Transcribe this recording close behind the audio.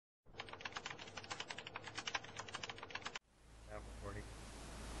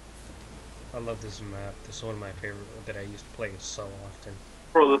I love this map. This is one of my favorite that I used to play so often.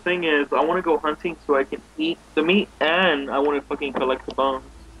 Bro, the thing is, I want to go hunting so I can eat the meat, and I want to fucking collect the bones.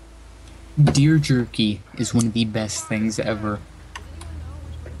 Deer jerky is one of the best things ever.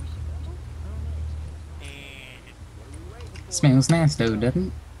 Smells nice though, doesn't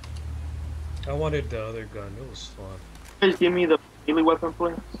it? I wanted the other gun. It was fun. Guys, give me the melee weapon,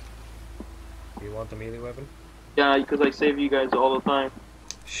 please. You want the melee weapon? Yeah, because I save you guys all the time.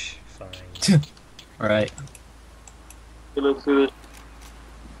 Shh, fine. Alright. Okay, let's do this.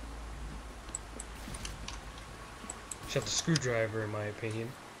 Shut the screwdriver, in my opinion.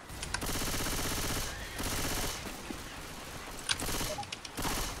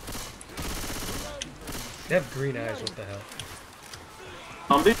 They have green eyes. What the hell?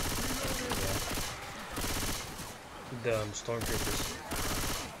 Zombie? The stormtroopers.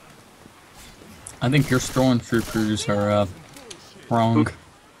 I think your stormtroopers are, wrong.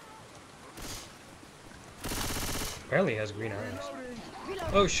 Apparently, he has green eyes.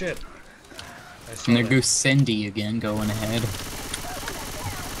 Oh shit! I saw And there that. goes Cindy again, going ahead.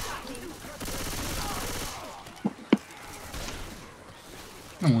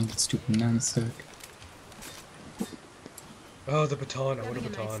 I want that stupid nonstick. Oh, the baton. I want a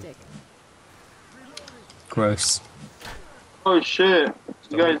baton. Gross. Oh shit.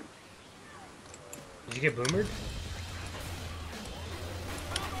 You guys, Did you get boomered?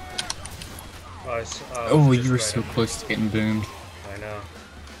 Oh, Oh, just you were right so up. close to getting boomed. I know.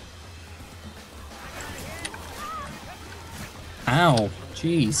 Ow.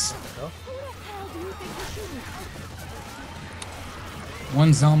 Jeez. Oh,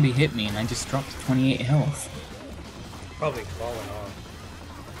 One zombie hit me and I just dropped to 28 health. probably falling off.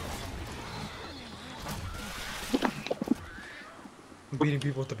 I'm beating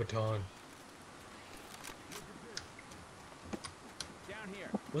people with the baton.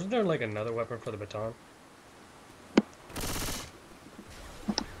 Wasn't there like another weapon for the baton?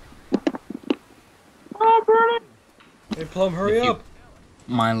 oh, burn it! Hey Plum, hurry If you- up!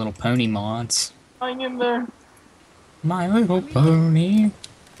 My Little Pony mods. Hang in there. My Little Pony. You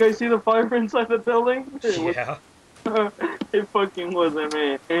guys see the fire inside the building? Yeah. It fucking wasn't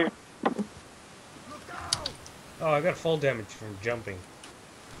me. Oh, I got fall damage from jumping.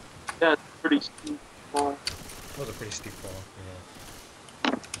 Yeah, it's pretty steep. Well, That was a pretty steep fall.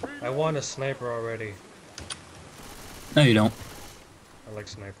 Yeah. I want a sniper already. No, you don't. I like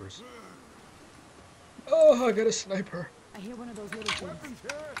snipers. Oh, I got a sniper. I hear one of those little things.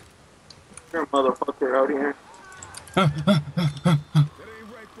 you're a motherfucker out here.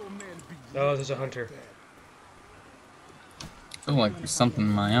 Oh, there's a hunter. I feel like there's something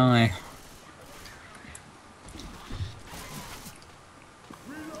in my eye.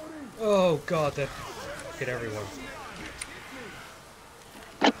 Oh god, that hit everyone.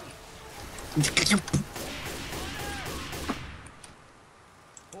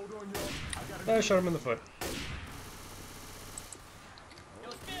 I shot him in the foot.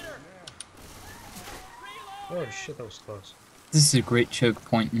 Oh shit, that was close. This is a great choke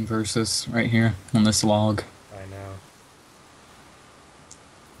point in Versus right here on this log. I know.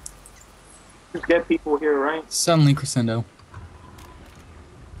 Just get people here, right? Suddenly crescendo.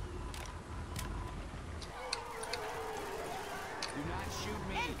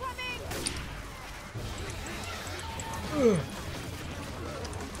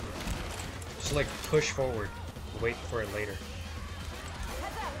 Just like push forward. Wait for it later.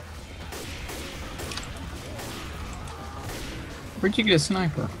 Where'd you get a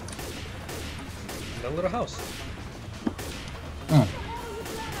sniper? In the little house. Oh.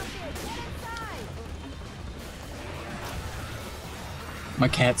 My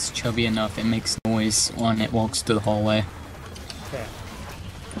cat's chubby enough it makes noise when it walks to the hallway. Yeah.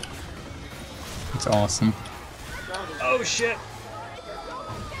 It's awesome. Oh shit!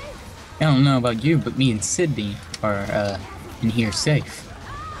 I don't know about you, but me and Sydney are in here safe.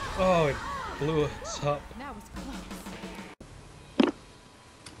 Oh, it blew us up. That was close.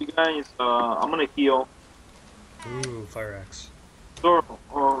 You guys, I'm gonna heal. Ooh, fire axe. Zoro,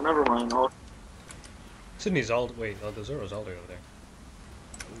 oh, never mind. Oh, Sydney's all wait, oh the Zoro's all the way over there.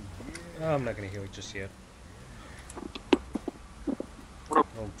 I'm not gonna heal it just yet. I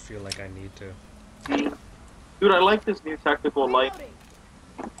don't feel like I need to. dude, I like this new tactical light.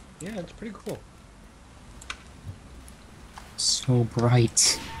 Yeah, it's pretty cool. So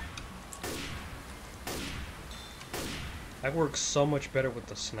bright. I work so much better with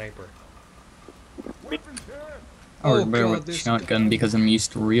the sniper. I work Oh, better God, with this- shotgun because I'm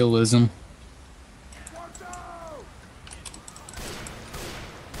used to realism.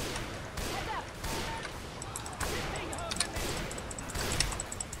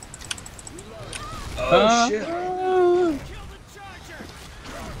 shit.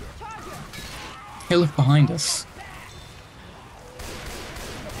 Hey, look behind us.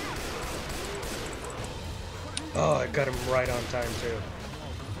 Oh, I got him right on time too.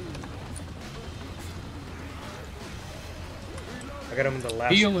 I got him in the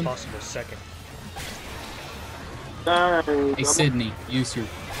last Healing. possible second. Nice. Hey, Sydney, use your...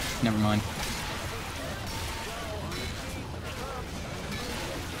 Never mind.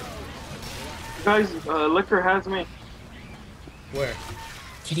 Guys, Liquor has me. Where?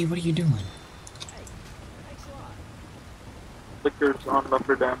 Kitty, what are you doing? Liquor's on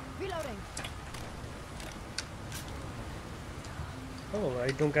Lumber Dam. Reloading. Oh, I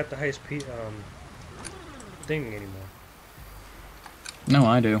don't got the highest thing anymore. No,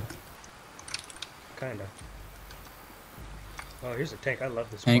 I do. Kinda. Oh, here's a tank. I love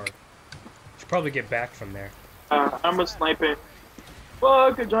this Tank. part. Should probably get back from there. I'm a sniper.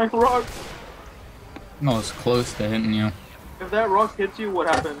 Fuck, a giant rock. No, it's close to hitting you. If that rock hits you, what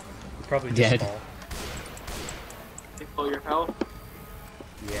happens? Probably just Dead. fall. Take all your health.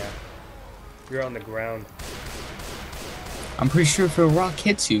 Yeah. You're on the ground. I'm pretty sure if a rock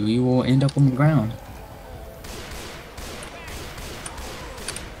hits you, you will end up on the ground.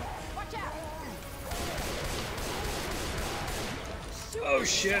 Oh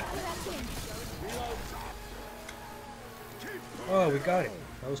shit! Oh, we got it.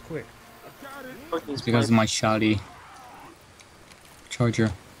 That was quick. Fucking It's because of my shoddy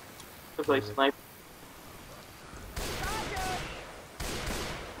charger. Because I snipe.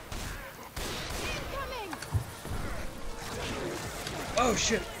 Oh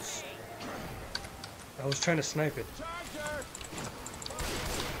shit! I was trying to snipe it.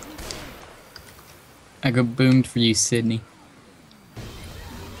 I got boomed for you, Sydney.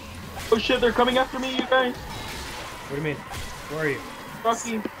 Oh shit, they're coming after me, you guys. What do you mean? Where are you?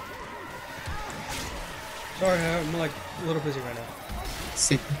 Rocky. Sorry, I'm like a little busy right now.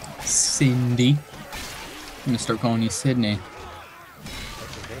 Cindy. I'm gonna start calling you Sydney.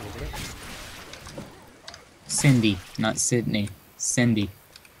 That's his name, isn't it? Cindy, not Sydney. Cindy.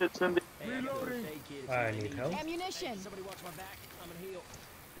 It's in the... I need help. Ammunition.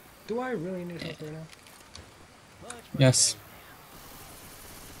 Do I really need help right now? Yes.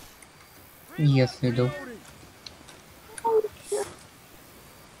 Yes, I do.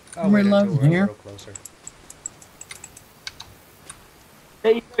 I'll We're wait until loving we're a here. little closer.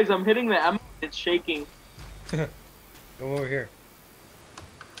 Hey, you guys, I'm hitting the ammo. It's shaking. Come over here.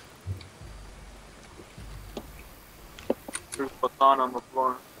 There's baton on the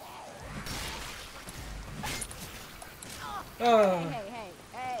floor. Ah,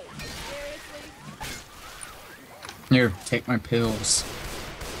 Hey. Seriously? Here, take my pills.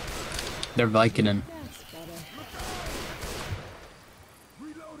 They're Vicodin. That's better.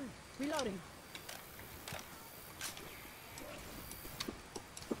 Reloading.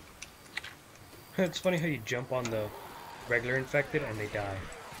 it's funny how you jump on the regular infected and they die.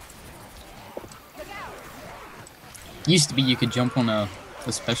 Used to be you could jump on a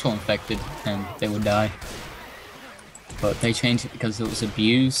special infected and they would die. But they changed it because it was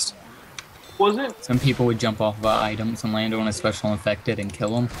abused. Was it? Some people would jump off of items and land on a special infected and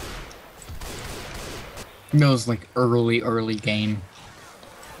kill them. That was like early game.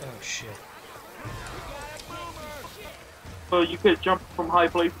 Oh shit. So you could jump from high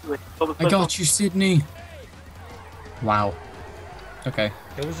places. And kill the I got you, Sydney! Wow. Okay,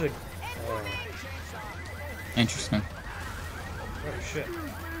 It was a. interesting. Oh shit.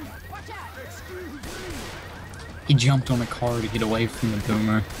 He jumped on a car to get away from the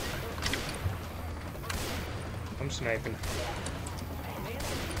boomer. I'm sniping.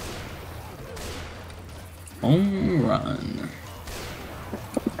 Home run.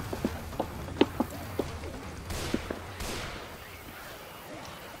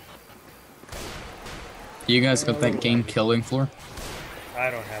 You guys got that game Killing Floor? I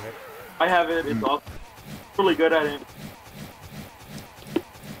don't have it. I have it. It's awesome. Really good at it.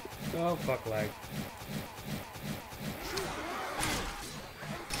 Oh fuck lag.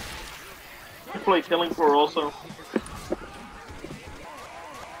 I play Killing Floor also.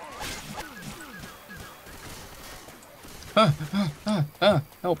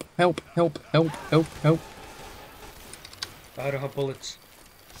 Help. I don't have bullets.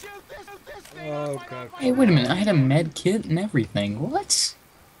 Oh god. Hey, wait a minute, I had a med kit and everything. What?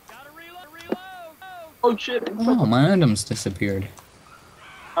 Oh shit. Oh, my items disappeared.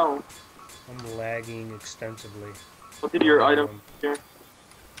 Oh. I'm lagging extensively. Look at your item here.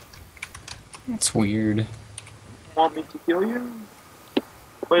 That's weird. Want me to kill you?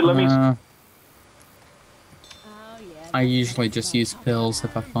 Wait, let me... Oh, yeah. I usually just use pills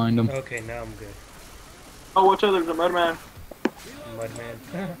if I find them. Okay, now I'm good. Oh, watch out, there's a Mudman. Mudman.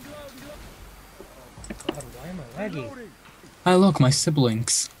 God, why am I lagging? Hi, look, my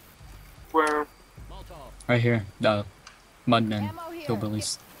siblings. Where? Right here. The Mudmen. Ammo here.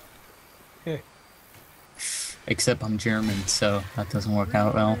 Hillbillies. Hey, Except I'm German, so that doesn't work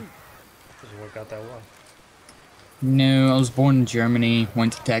out well. doesn't work out that well. No, I was born in Germany,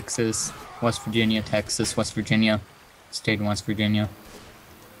 went to Texas, West Virginia, Texas, West Virginia. Stayed in West Virginia.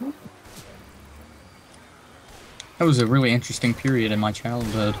 That was a really interesting period in my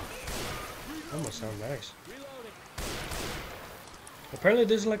childhood. Almost sound nice. Apparently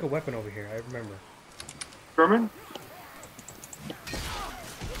there's like a weapon over here, I remember. German?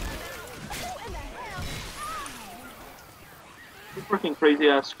 You freaking crazy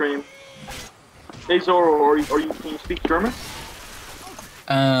ass scream. Hey Zoro, can you speak German?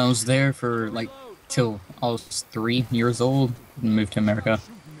 I was there for like till I was 3 years old and moved to America.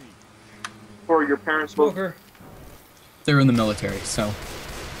 Or your parents both? Smoker! They're in the military, so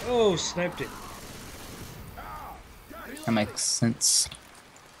Oh, sniped it. that makes sense.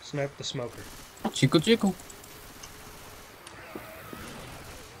 Sniped the smoker. Chickle chickle.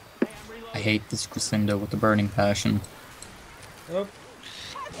 I hate this crescendo with a burning passion. Oh,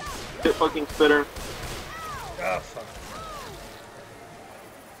 Shit fucking spitter. ah, fuck.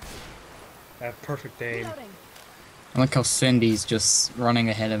 I have perfect aim. Reloading. I like how Cindy's just running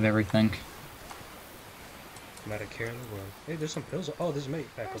ahead of everything. Not a care in the world. Hey, there's some pills. Oh, there's mate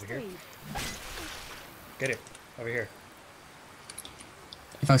back over First here. aid. Get it. Over here.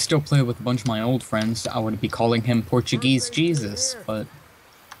 If I still played with a bunch of my old friends, I would be calling him Portuguese Jesus, but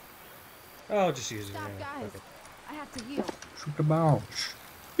Oh, I'll just use it. Stop, Yeah, guys. fuck it. I have to heal. shoot the bow.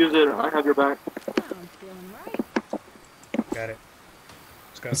 Use it, I have your back. I'm feeling right. Got it.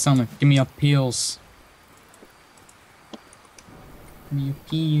 Let's go. It sounded like, give me your pills. Give me your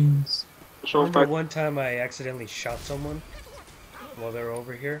pills. Show us Remember back. one time I accidentally shot someone while they were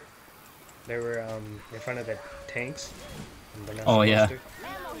over here? They were in front of the tanks. And they're not Oh, supposed yeah. to,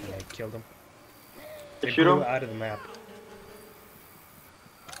 and I killed them. You They shoot blew him? out of the map.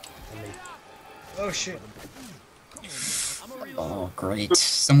 And they... Oh shit! Oh, great.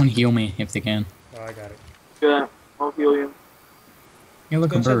 Someone heal me if they can. Oh, I got it. Yeah, I'll heal you. You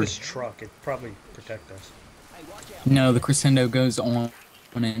look Go a inside bird. this truck. It'd probably protect us. No, the crescendo goes on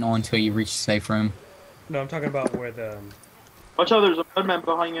and on until you reach the safe room. No, I'm talking about where the Watch out, there's a Mudman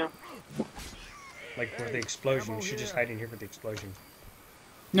behind you. like where the explosion. You should just hide in here for the explosion.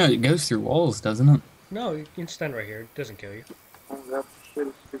 No, it goes through walls, doesn't it? No, you can stand right here. It doesn't kill you. Oh, that shit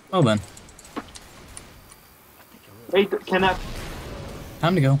is stupid. Well then, Hey, can that...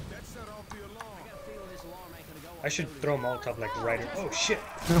 time to go. I should throw a Molotov like right in. Oh shit!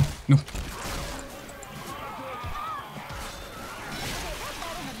 No, no.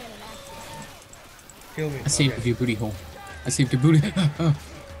 Kill me. I saved Okay. your booty hole. I saved your booty. Oh.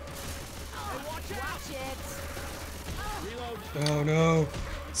 Watch it. Oh no!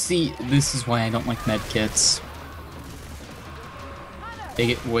 See, this is why I don't like medkits. They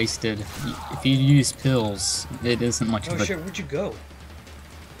get wasted. If you use pills, it isn't much Oh of a... shit! Where'd you go?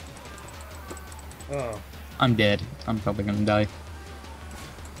 Oh, I'm dead. I'm probably gonna die.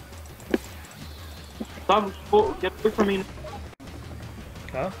 Stop, get away from me.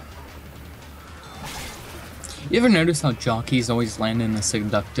 huh? You ever notice how jockeys always land in a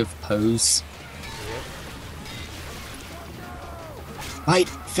seductive pose? Yep. Right,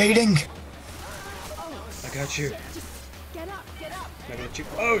 fading! I got you. Get up, get up. I got you.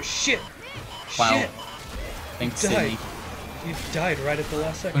 Oh shit! Wow. Shit! Thanks, You died. Sydney. You died right at the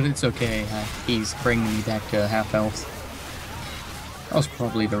last second. But it's okay. He's bringing me back to half health. That was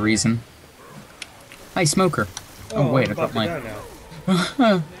probably the reason. Hi, Smoker. Oh, wait, I'm I got about to my... die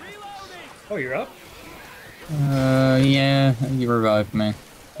now. Oh, you're up? Yeah, you revived me.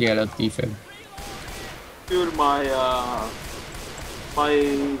 Yeah, that's defib. Dude, my...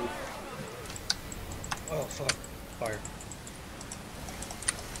 Oh fuck! Fire.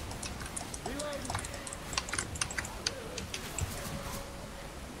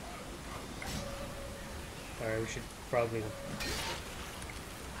 Alright, we should probably...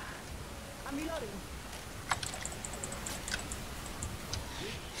 I'm reloading.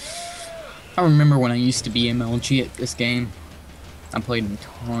 I remember when I used to be MLG at this game. I played in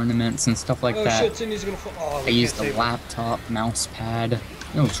tournaments and stuff like Oh that. shit, Cindy's gonna fall. Oh, I we used can't a save laptop, mouse pad.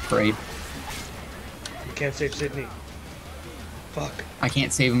 It was great. him. We can't save Sydney. Fuck. I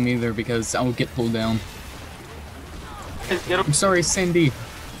can't save him either because I will get pulled down. Guys, get up. I'm sorry, Cindy.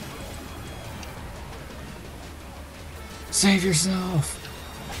 Save yourself.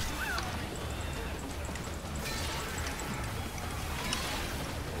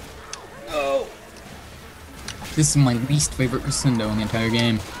 No! This is my least favorite crescendo in the entire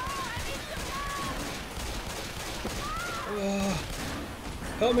game.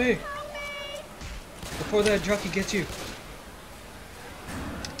 Help me! Before that jockey gets you.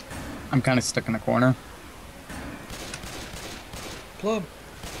 I'm kind of stuck in a corner. Plum.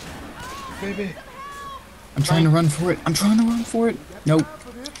 Baby. I'm trying to run for it. I'm trying to run for it. Nope.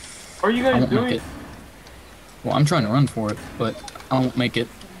 What are you I guys won't make doing? it. Well, I'm trying to run for it, but I won't make it.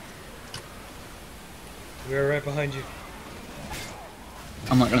 We're right behind you.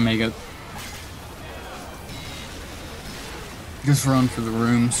 I'm not gonna make it. Just run for the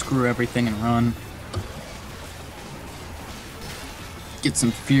room, screw everything and run. Get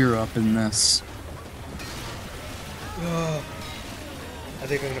some fear up in this. Ugh. I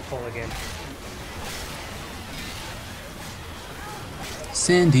think I'm gonna fall again.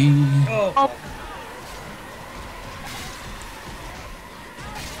 Sandy. Oh, fuck.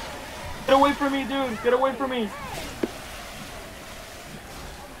 Get away from me, dude! Get away from me!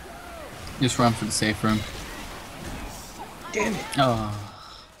 Just run for the safe room. Damn it. Oh.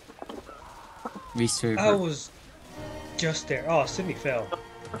 Least favorite. I was just there. Oh, Sydney fell.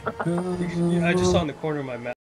 I just saw in the corner of my mouth.